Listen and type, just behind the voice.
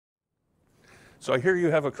So I hear you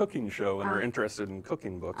have a cooking show and are interested in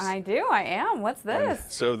cooking books. I do, I am. What's this?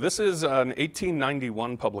 And so this is an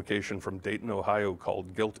 1891 publication from Dayton, Ohio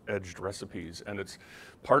called Gilt-Edged Recipes, and it's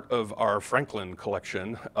part of our Franklin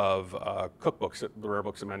collection of cookbooks at the Rare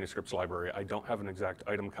Books and Manuscripts Library. I don't have an exact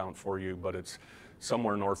item count for you, but it's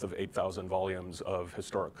somewhere north of 8,000 volumes of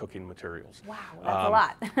historic cooking materials. Wow, that's a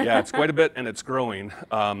lot. Yeah, it's quite a bit, and it's growing.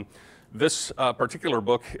 This particular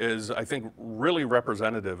book is, I think, really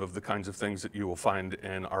representative of the kinds of things that you will find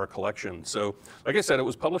in our collection. So, like I said, it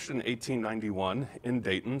was published in 1891 in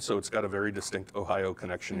Dayton, so it's got a very distinct Ohio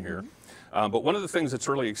connection here. But one of the things that's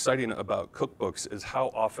really exciting about cookbooks is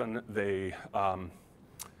how often they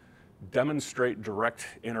demonstrate direct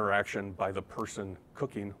interaction by the person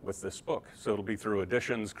cooking with this book. So it'll be through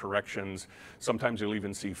additions, corrections, sometimes you'll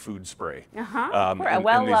even see food spray. A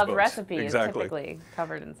well-loved recipe exactly. is typically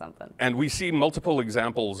covered in something. And we see multiple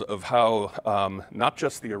examples of how not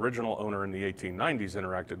just the original owner in the 1890s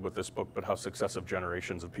interacted with this book, but how successive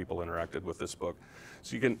generations of people interacted with this book.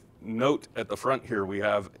 So you can note at the front here we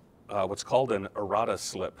have what's called an errata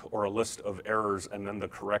slip, or a list of errors and then the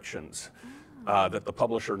corrections. That the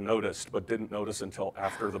publisher noticed but didn't notice until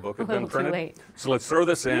after the book had been printed. Too late. So let's throw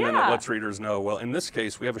this in and it lets readers know, well, in this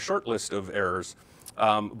case, we have a short list of errors,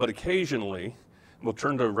 but occasionally we'll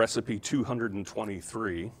turn to recipe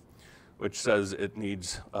 223, which says it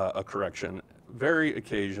needs a correction. Very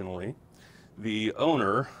occasionally, the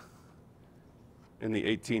owner in the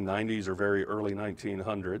 1890s or very early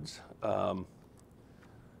 1900s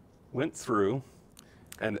went through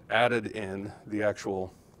and added in the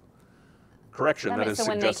actual correction that is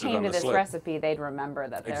suggested on the slip. So when they came to this recipe, they'd remember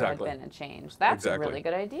that there had been a change. That's a really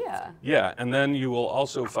good idea. Yeah, and then you will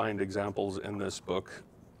also find examples in this book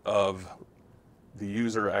of the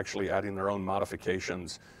user actually adding their own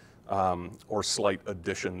modifications or slight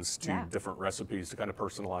additions to different recipes to kind of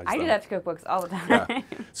personalize them. I do that to cookbooks all the time. Yeah.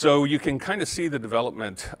 So you can kind of see the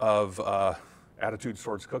development of attitudes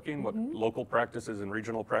towards cooking, what local practices and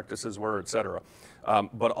regional practices were, et cetera.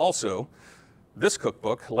 But also, this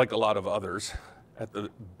cookbook, like a lot of others, at the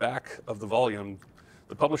back of the volume,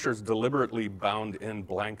 the publishers deliberately bound in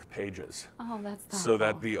blank pages. Oh, that's thoughtful. So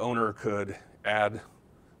that the owner could add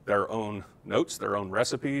their own notes, their own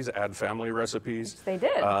recipes, add family recipes. Which they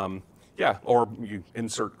did. Yeah, or you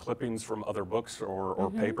insert clippings from other books or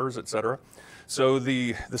papers, et cetera. So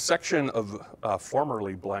the section of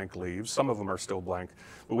formerly blank leaves, some of them are still blank,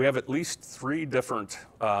 but we have at least 3 different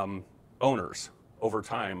owners over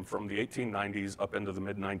time from the 1890s up into the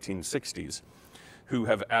mid-1960s who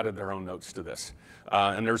have added their own notes to this.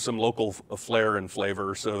 And there's some local flair and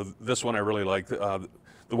flavor. So this one I really like. The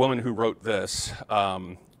woman who wrote this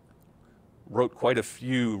wrote quite a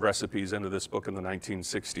few recipes into this book in the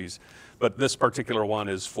 1960s, but this particular one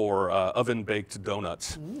is for oven-baked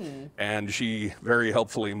donuts. And she very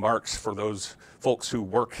helpfully marks for those folks who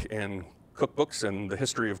work in cookbooks and the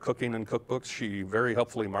history of cooking in cookbooks. She very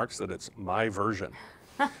helpfully marks that it's my version.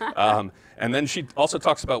 And then she also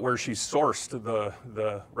talks about where she sourced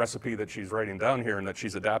the recipe that she's writing down here and that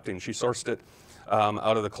she's adapting. She sourced it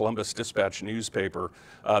out of the Columbus Dispatch newspaper,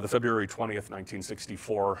 the February 20th,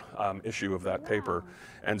 1964 issue of that paper.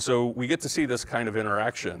 And so we get to see this kind of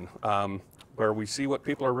interaction where we see what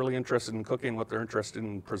people are really interested in cooking, what they're interested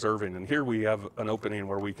in preserving. And here we have an opening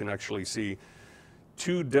where we can actually see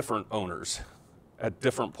 2 different owners at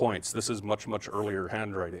different points. This is much, much earlier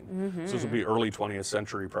handwriting. So this will be early 20th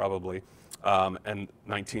century probably, and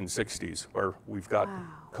 1960s, where we've got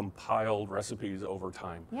compiled recipes over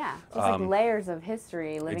time. Yeah, just like layers of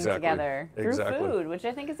history living together through food, which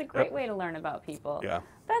I think is a great way to learn about people. Yeah.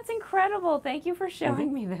 That's incredible. Thank you for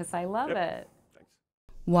showing me this. I love it. Thanks.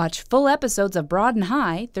 Watch full episodes of Broad and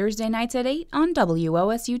High Thursday nights at 8 on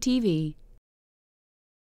WOSU TV.